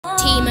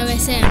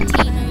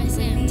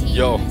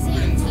Yo,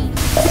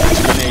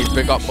 it's Grenayd,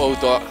 big up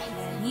O.Dot,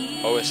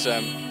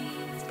 OSM,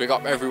 big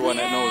up everyone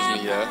that knows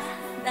me, yeah?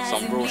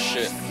 Some real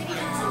shit.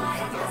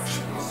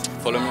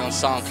 Follow me on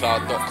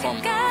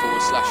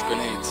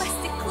soundcloud.com/Grenayd.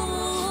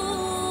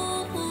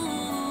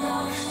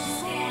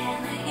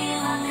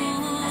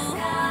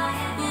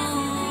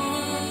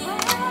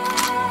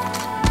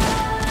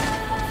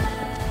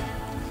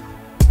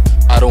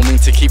 I don't mean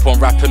to keep on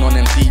rapping on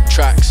them deep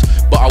tracks,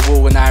 but I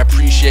will when I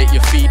appreciate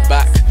your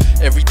feedback.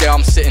 Every day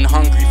I'm sitting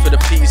hungry for the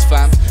peas,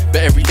 fam,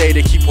 but every day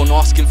they keep on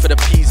asking for the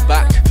peas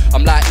back.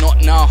 I'm like,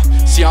 not now,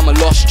 see I'm a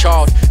lost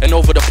child, and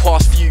over the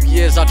past few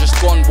years I just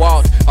gone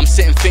wild. I'm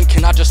sitting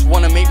thinking I just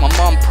wanna make my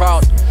mum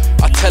proud.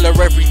 I tell her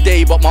every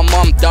day but my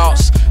mum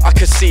doubts. I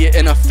could see it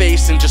in her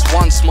face in just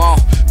one smile.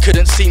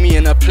 Couldn't see me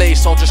in her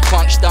place, I'll just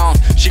crunch down.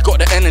 She got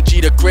the energy,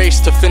 the grace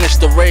to finish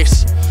the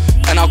race,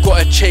 and I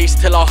gotta chase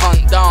till I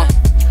hunt down.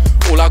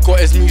 All I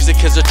got is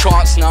music as a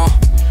trance now.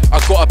 I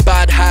got a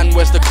bad hand,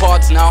 where's the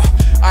cards now?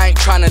 I ain't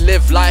trying to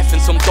live life in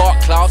some dark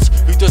clouds.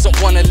 Who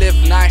doesn't want to live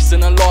nice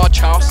in a large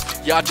house?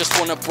 Yeah, I just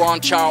want to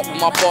branch out with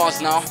my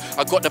bars now.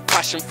 I got the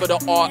passion for the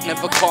art,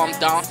 never calm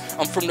down.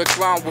 I'm from the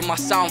ground with my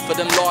sound for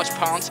them large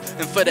pounds.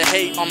 And for the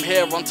hate, I'm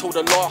here until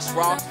the last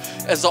round.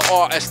 As an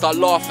artist, I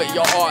laugh at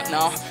your art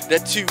now. They're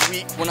too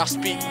weak when I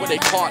speak what they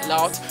can't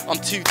loud. I'm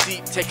too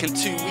deep, taking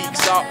 2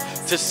 weeks out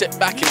to sit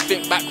back and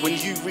think back when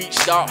you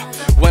reached out.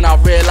 When I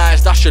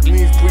realised I should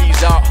move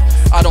breeze out.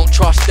 I don't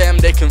trust them,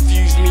 they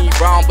confuse me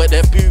round, but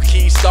their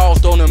bookie styles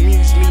don't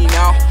amuse me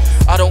now.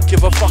 I don't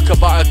give a fuck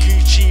about a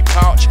Gucci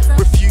pouch,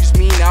 refuse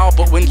me now,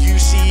 but when you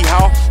see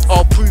how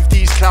I'll prove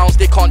these clowns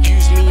they can't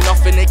use me,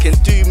 nothing they can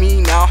do me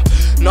now.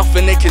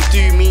 Nothing they can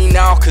do me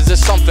now, cause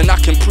there's something I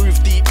can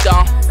prove deep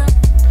down.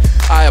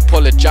 I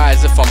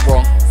apologise if I'm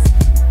wrong,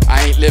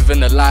 I ain't living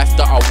the life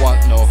that I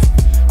want, no.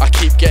 I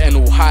keep getting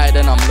all high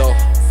then I'm low.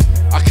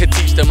 I could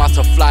teach them how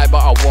to fly but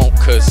I won't,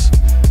 cause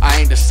I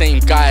ain't the same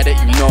guy that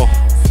you know.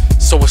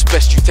 So it's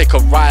best you take a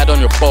ride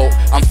on your boat.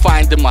 I'm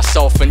finding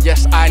myself and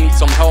yes I need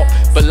some help,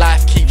 but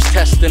life keeps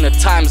testing the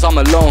times I'm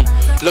alone.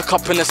 Look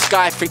up in the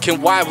sky thinking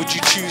why would you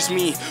choose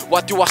me?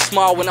 Why do I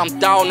smile when I'm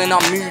down and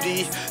I'm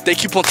moody? They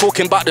keep on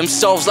talking about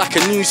themselves like a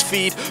news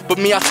feed, but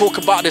me I talk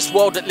about this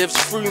world that lives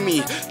through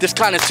me. This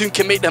kind of tune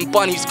can make them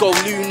bunnies go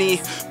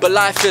loony, but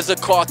life is a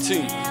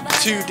cartoon,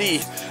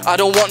 2D. I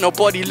don't want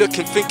nobody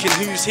looking thinking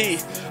who's he.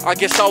 I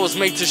guess I was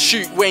made to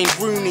shoot Wayne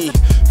Rooney.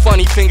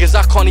 Funny thing is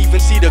I can't even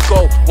see the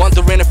goal,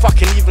 wondering if I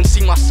can even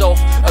see myself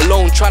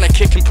alone, trying to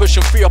kick and push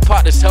and free up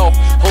out this hell.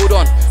 Hold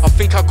on, I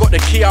think I got the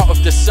key out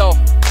of the cell.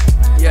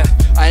 Yeah,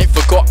 I ain't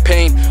forgot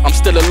pain, I'm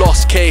still a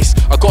lost case.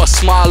 I got a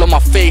smile on my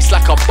face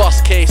like a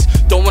bus case.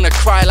 Don't wanna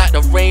cry like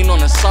the rain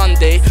on a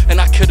Sunday,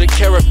 and I couldn't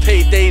care if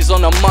payday's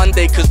on a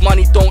Monday, cause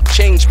money don't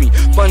change me,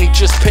 money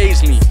just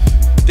pays me.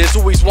 There's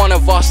always one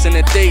of us in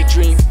a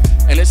daydream,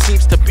 and it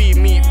seems to be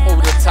me all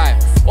the time.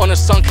 On a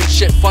sunken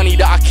ship, funny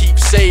that I keep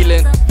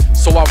sailing.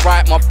 So I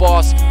write my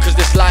bars, cause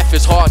this life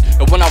is hard.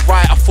 And when I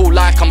write I feel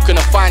like I'm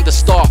gonna find a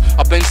star.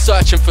 I've been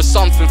searching for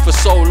something for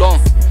so long,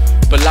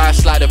 but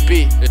life's like a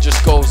beat, it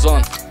just goes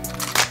on.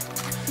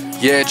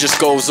 Yeah, it just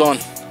goes on.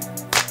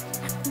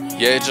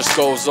 Yeah, it just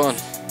goes on.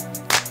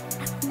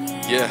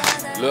 Yeah,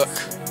 look.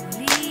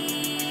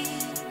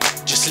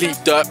 Just leave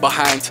dirt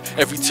behind,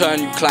 every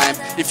turn you climb.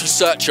 If you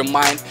search your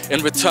mind,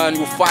 in return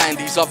you'll find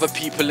these other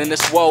people in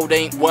this world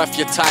ain't worth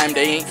your time.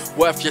 They ain't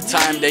worth your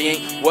time, they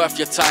ain't worth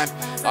your time.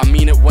 I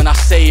mean it when I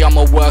say I'm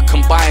a word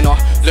combiner,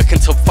 looking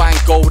to find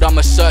gold, I'm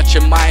a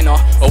searching miner,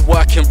 a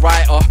working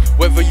writer.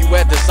 Whether you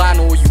wear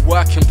designer or you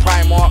work in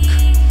Primark,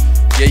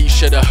 yeah, you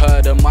should have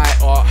heard of my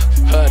art,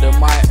 heard of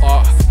my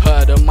art,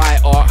 heard of my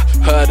art,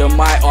 heard of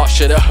my art,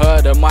 should have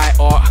heard of my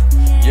art.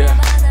 Yeah,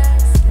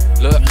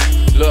 look,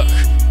 look.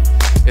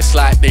 It's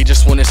like they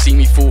just wanna see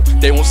me fall,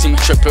 they won't see me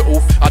trip it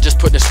all. I just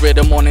put this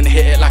rhythm on and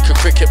hit it like a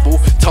cricket ball.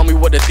 Tell me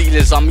what the deal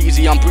is, I'm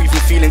easy, I'm breathing,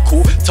 feeling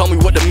cool. Tell me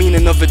what the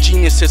meaning of a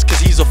genius is, cause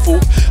he's a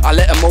fool. I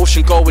let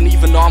emotion go and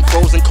even though I'm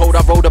frozen cold,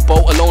 I rode a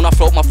boat alone, I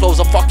float, my flow's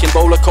a fucking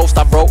roller coaster.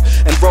 I wrote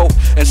and wrote,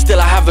 and still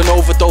I have an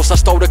overdose. I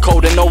stole the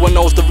code and no one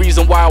knows the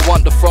reason why I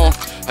want the throne.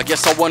 I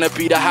guess I wanna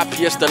be the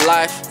happiest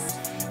alive.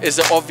 Is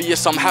it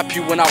obvious I'm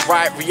happy when I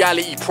write?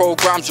 Reality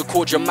programs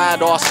record your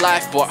mad ass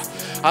life, but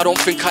I don't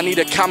think I need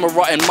a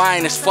camera in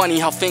mine. It's funny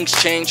how things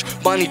change.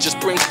 Money just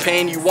brings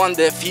pain. You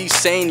wonder if he's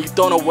sane. You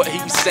don't know what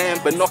he's saying.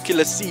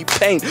 Binoculars see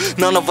pain.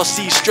 None of us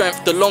see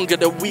strength. The longer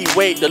that we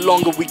wait, the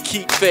longer we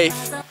keep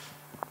faith.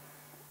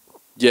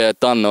 Yeah,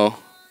 done though.